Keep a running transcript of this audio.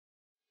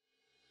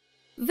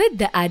With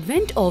the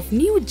advent of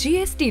new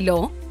GST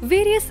law,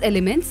 various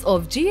elements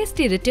of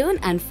GST return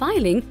and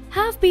filing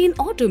have been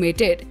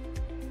automated.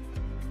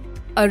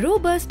 A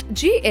robust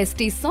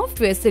GST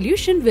software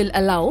solution will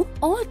allow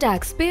all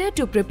taxpayers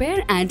to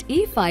prepare and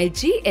e-file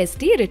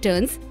GST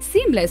returns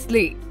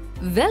seamlessly.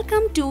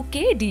 Welcome to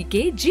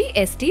KDK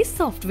GST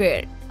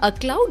software, a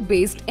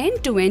cloud-based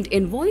end-to-end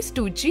invoice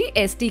to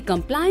GST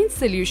compliance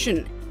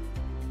solution.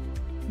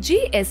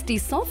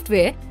 GST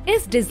software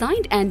is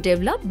designed and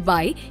developed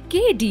by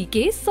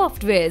KDK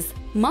Softwares,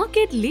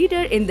 market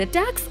leader in the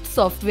tax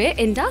software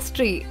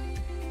industry.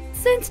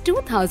 Since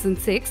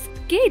 2006,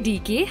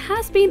 KDK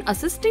has been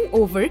assisting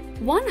over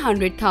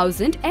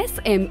 100,000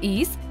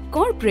 SMEs,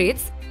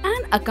 corporates,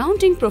 and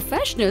accounting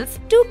professionals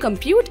to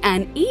compute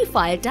and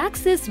e-file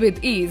taxes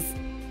with ease.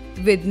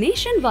 With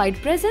nationwide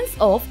presence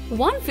of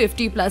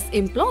 150 plus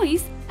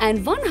employees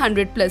and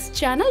 100 plus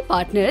channel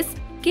partners,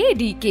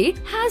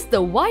 KDK has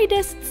the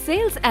widest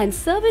sales and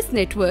service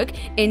network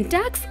in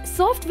tax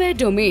software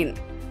domain.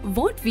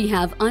 What we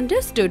have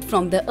understood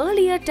from the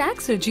earlier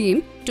tax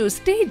regime, to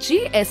stay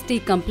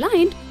GST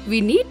compliant,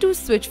 we need to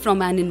switch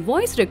from an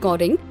invoice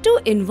recording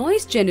to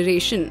invoice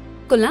generation.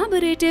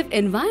 Collaborative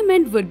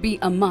environment would be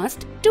a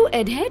must to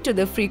adhere to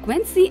the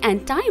frequency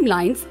and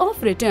timelines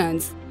of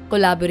returns.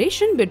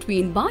 Collaboration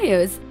between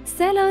buyers,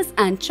 sellers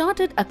and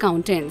chartered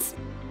accountants.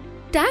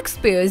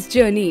 Taxpayer's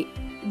journey.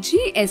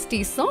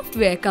 GST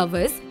software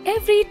covers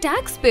every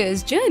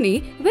taxpayer's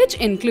journey, which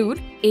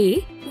include A,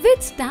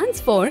 which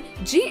stands for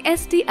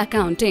GST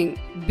accounting,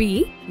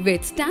 B,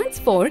 which stands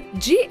for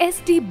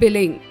GST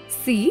billing,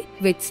 C,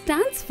 which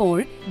stands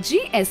for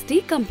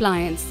GST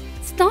compliance.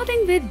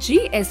 Starting with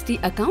GST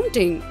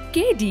accounting,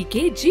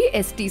 KDK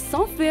GST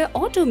software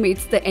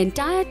automates the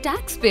entire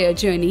taxpayer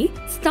journey.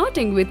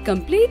 Starting with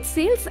complete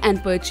sales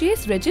and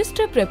purchase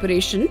register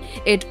preparation,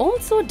 it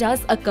also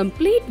does a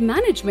complete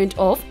management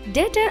of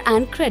debtor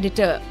and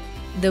creditor.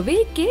 The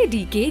way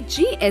KDK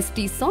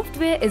GST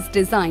software is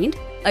designed,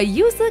 a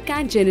user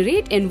can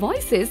generate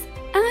invoices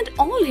and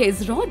all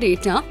his raw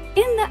data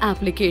in the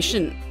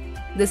application.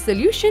 The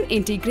solution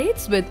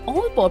integrates with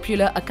all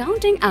popular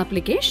accounting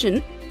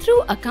applications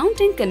through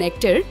Accounting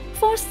Connector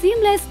for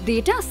seamless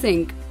data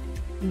sync.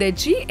 The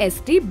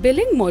GST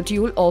billing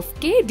module of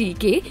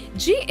KDK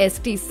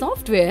GST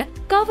software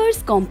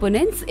covers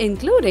components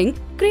including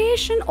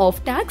creation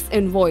of tax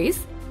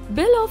invoice,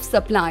 bill of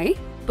supply,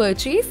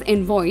 purchase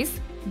invoice,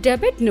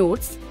 debit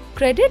notes,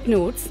 credit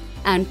notes,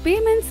 and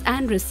payments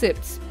and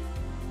receipts.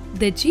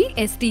 The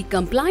GST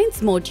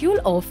compliance module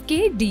of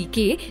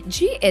KDK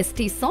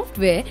GST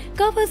software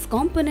covers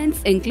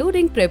components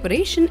including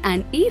preparation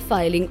and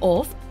e-filing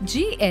of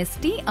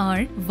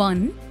GSTR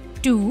 1,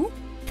 2,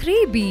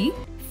 3B,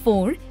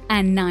 4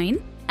 and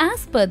 9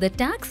 as per the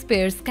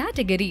taxpayer's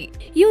category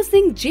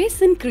using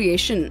JSON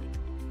creation.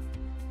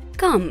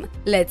 Come,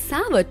 let's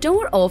have a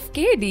tour of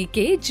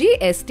KDK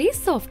GST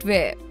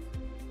software.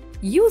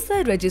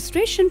 User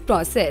registration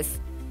process.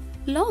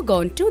 Log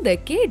on to the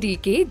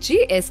KDK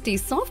GST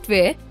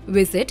software,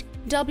 visit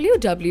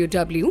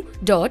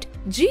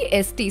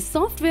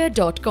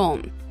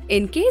www.gstsoftware.com.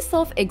 In case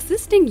of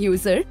existing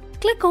user,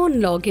 click on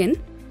Login.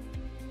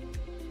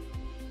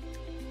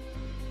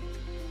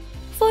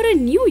 For a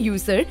new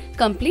user,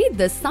 complete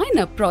the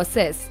sign-up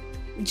process.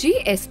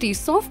 GST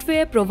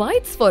software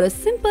provides for a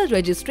simple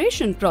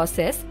registration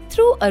process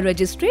through a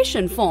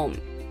registration form.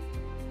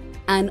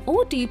 An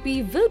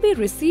OTP will be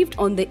received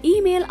on the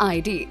email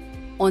ID.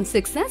 On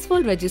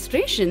successful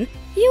registration,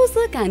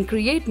 user can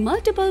create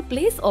multiple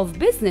place of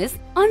business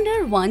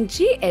under one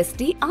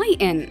GST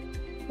IN.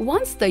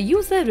 Once the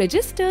user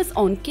registers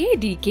on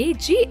KDK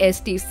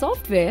GST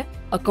software,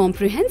 a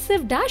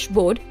comprehensive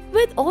dashboard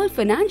with all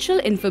financial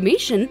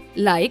information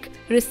like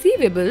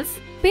receivables,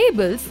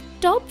 payables,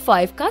 top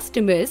 5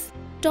 customers,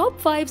 top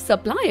 5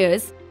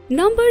 suppliers,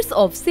 numbers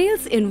of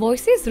sales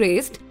invoices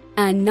raised,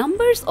 and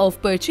numbers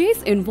of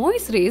purchase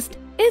invoice raised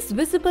is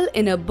visible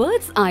in a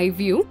bird's eye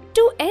view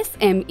to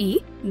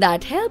SME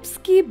that helps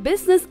keep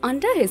business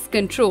under his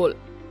control.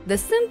 The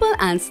simple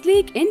and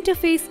sleek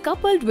interface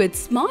coupled with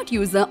smart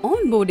user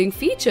onboarding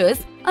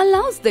features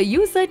allows the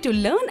user to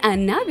learn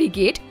and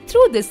navigate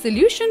through the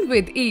solution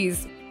with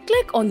ease.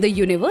 Click on the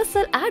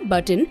Universal Add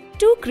button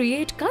to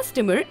create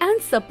customer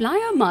and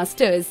supplier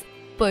masters,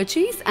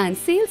 purchase and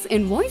sales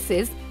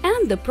invoices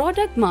and the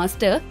product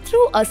master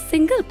through a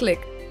single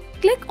click.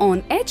 Click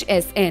on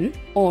HSN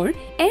or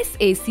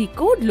SAC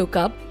code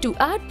lookup to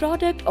add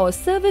product or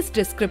service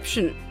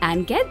description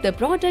and get the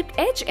product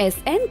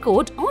HSN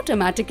code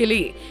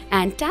automatically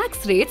and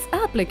tax rates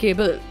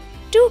applicable.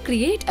 To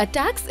create a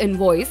tax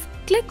invoice,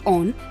 click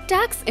on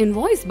Tax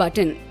Invoice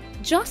button.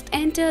 Just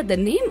enter the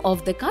name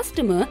of the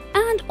customer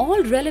and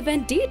all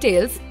relevant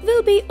details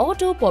will be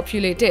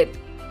auto-populated.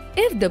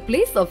 If the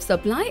place of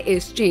supply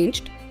is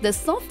changed, the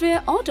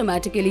software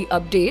automatically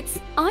updates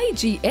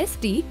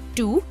IGST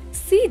to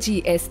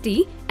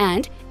CGST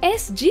and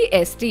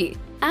SGST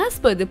as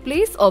per the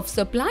place of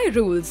supply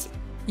rules.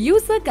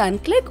 User can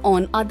click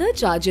on Other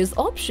Charges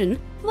option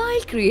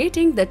while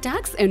creating the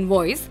tax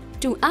invoice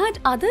to add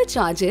other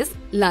charges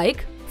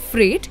like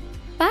freight,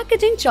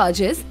 packaging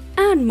charges,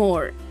 and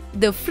more.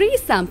 The free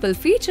sample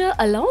feature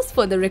allows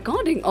for the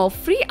recording of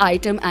free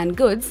item and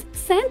goods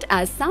sent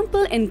as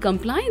sample in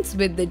compliance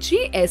with the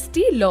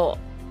GST law.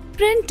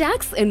 Print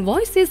tax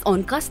invoices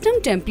on custom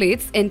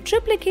templates in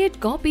triplicate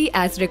copy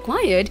as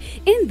required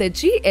in the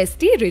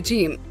GST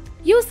regime.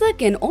 User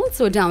can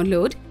also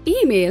download,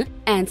 email,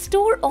 and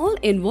store all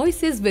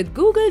invoices with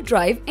Google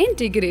Drive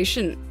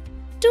integration.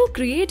 To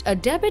create a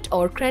debit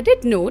or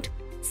credit note,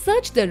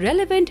 search the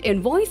relevant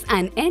invoice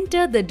and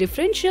enter the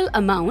differential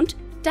amount.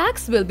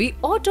 Tax will be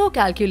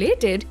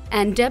auto-calculated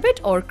and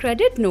debit or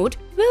credit note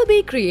will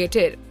be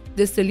created.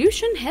 The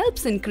solution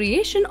helps in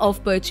creation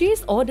of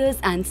purchase orders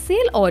and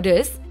sale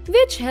orders,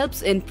 which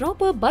helps in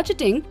proper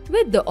budgeting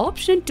with the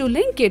option to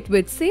link it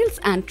with sales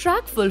and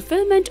track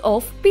fulfillment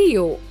of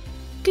PO.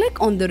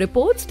 Click on the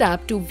Reports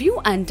tab to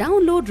view and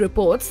download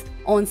reports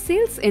on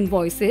sales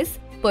invoices,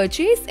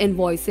 purchase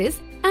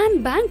invoices,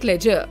 and bank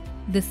ledger.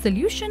 The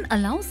solution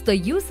allows the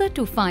user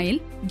to file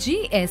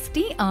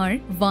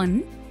GSTR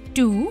 1,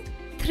 2,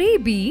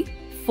 3B,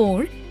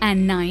 4,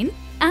 and 9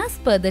 as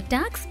per the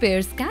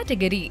taxpayer's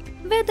category,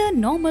 whether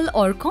normal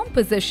or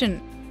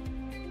composition.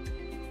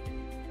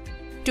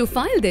 To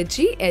file the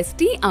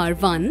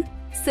GSTR1,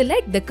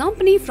 select the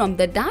company from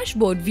the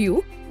dashboard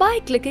view by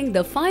clicking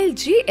the File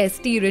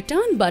GST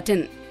Return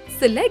button.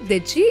 Select the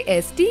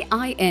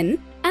GSTIN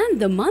and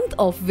the month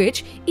of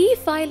which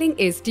e-filing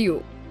is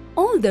due.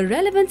 All the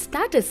relevant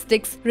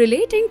statistics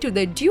relating to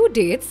the due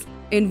dates,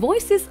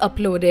 invoices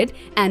uploaded,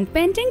 and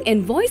pending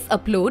invoice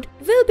upload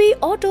will be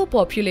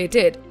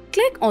auto-populated.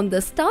 Click on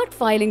the Start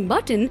Filing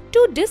button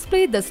to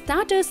display the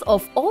status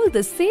of all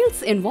the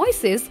sales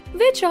invoices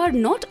which are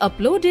not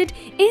uploaded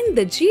in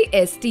the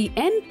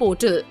GSTN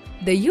portal.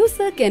 The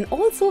user can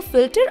also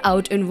filter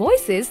out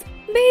invoices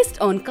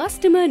based on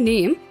customer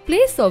name,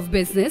 place of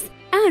business,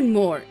 and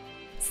more.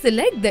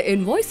 Select the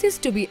invoices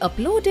to be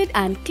uploaded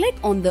and click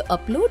on the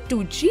Upload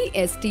to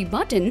GST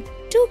button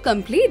to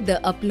complete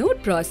the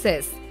upload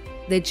process.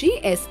 The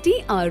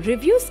GSTR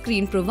review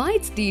screen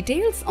provides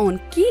details on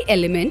key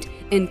element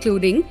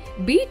including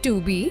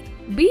B2B,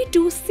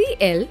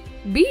 B2CL,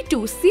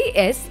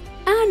 B2CS,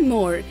 and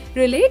more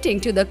relating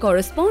to the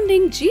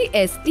corresponding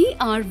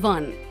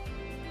GSTR1.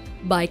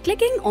 By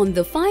clicking on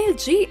the File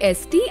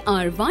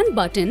GSTR1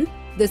 button,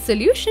 the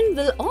solution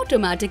will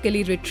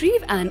automatically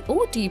retrieve an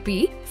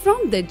OTP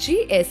from the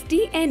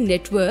GSTN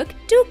network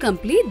to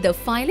complete the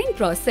filing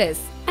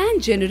process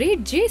and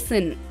generate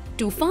JSON.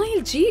 To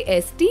file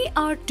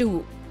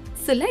GSTR2,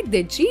 select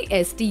the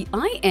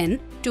GSTIN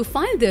to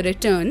file the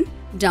return.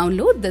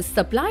 Download the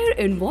supplier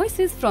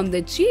invoices from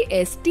the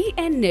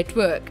GSTN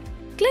network.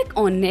 Click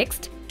on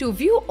Next to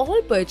view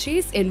all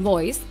purchase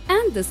invoice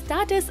and the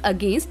status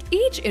against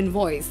each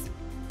invoice.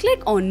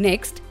 Click on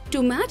Next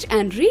to match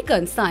and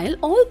reconcile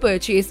all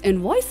purchase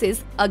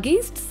invoices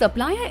against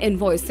supplier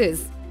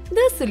invoices.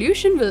 The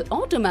solution will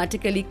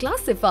automatically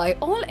classify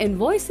all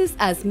invoices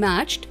as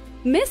matched,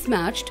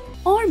 mismatched,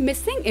 or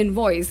missing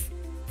invoice.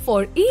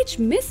 For each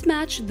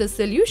mismatch, the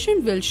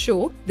solution will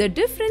show the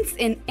difference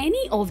in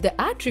any of the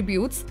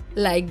attributes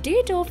like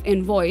date of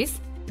invoice,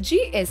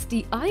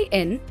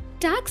 GSTIN,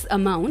 tax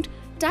amount,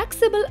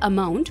 taxable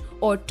amount,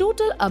 or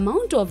total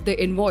amount of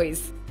the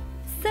invoice.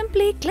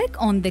 Simply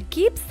click on the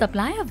Keep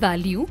Supplier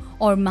Value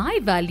or My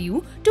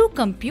Value to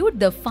compute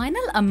the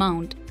final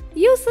amount.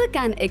 User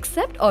can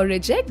accept or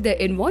reject the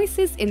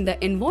invoices in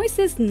the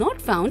Invoices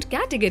Not Found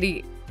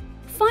category.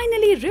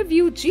 Finally,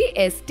 review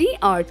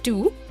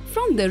GSTR2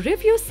 from the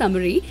Review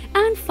Summary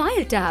and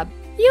File tab.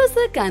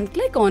 User can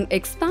click on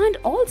Expand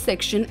All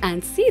section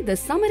and see the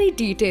summary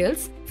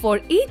details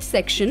for each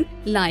section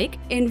like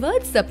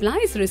inward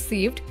supplies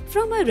received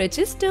from a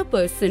registered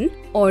person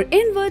or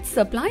inward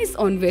supplies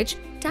on which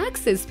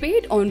tax is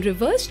paid on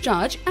reverse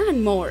charge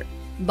and more.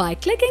 By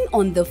clicking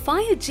on the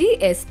File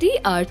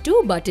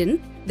GSTR2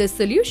 button, the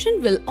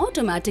solution will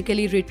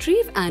automatically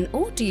retrieve an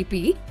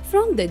OTP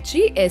from the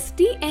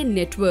GSTN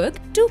network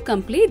to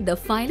complete the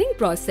filing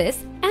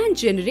process and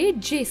generate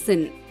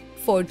JSON.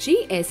 For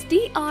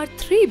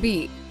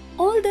GSTR3B,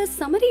 all the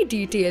summary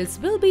details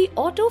will be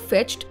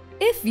auto-fetched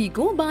if we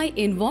go by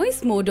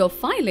invoice mode of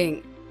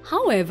filing.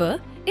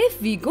 However,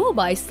 if we go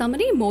by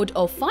summary mode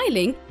of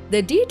filing,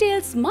 the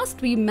details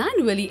must be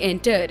manually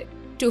entered.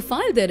 To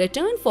file the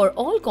return for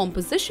all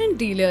composition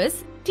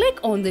dealers, click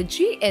on the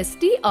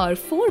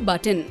GSTR4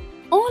 button.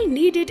 All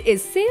needed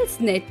is sales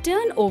net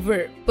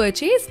turnover,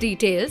 purchase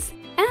details,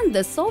 and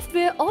the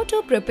software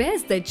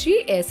auto-prepares the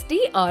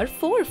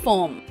GSTR4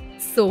 form.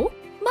 So,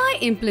 by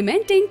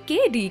implementing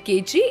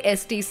KDK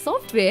GST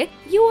software,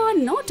 you are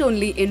not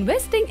only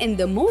investing in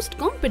the most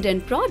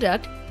competent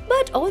product,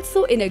 but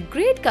also in a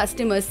great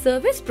customer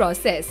service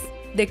process.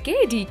 The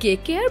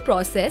KDK Care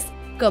process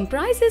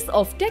comprises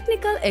of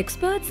technical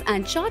experts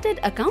and chartered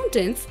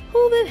accountants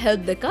who will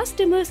help the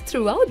customers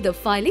throughout the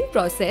filing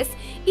process,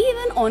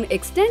 even on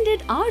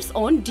extended hours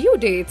on due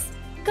dates.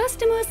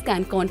 Customers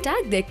can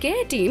contact their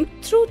care team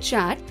through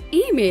chat,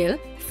 email,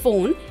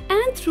 phone,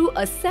 and through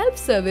a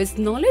self-service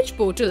knowledge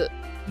portal.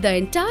 The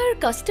entire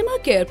customer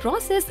care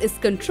process is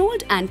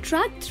controlled and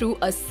tracked through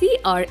a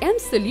CRM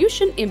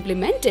solution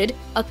implemented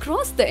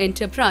across the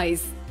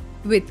enterprise.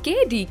 With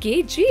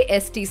KDK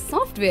GST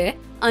software,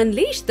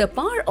 unleash the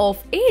power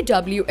of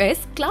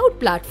AWS cloud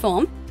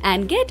platform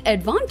and get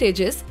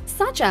advantages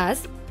such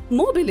as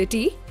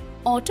mobility,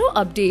 auto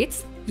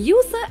updates,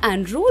 user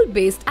and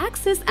role-based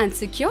access and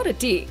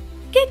security.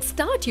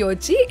 Kickstart your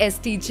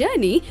GST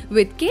journey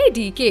with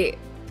KDK.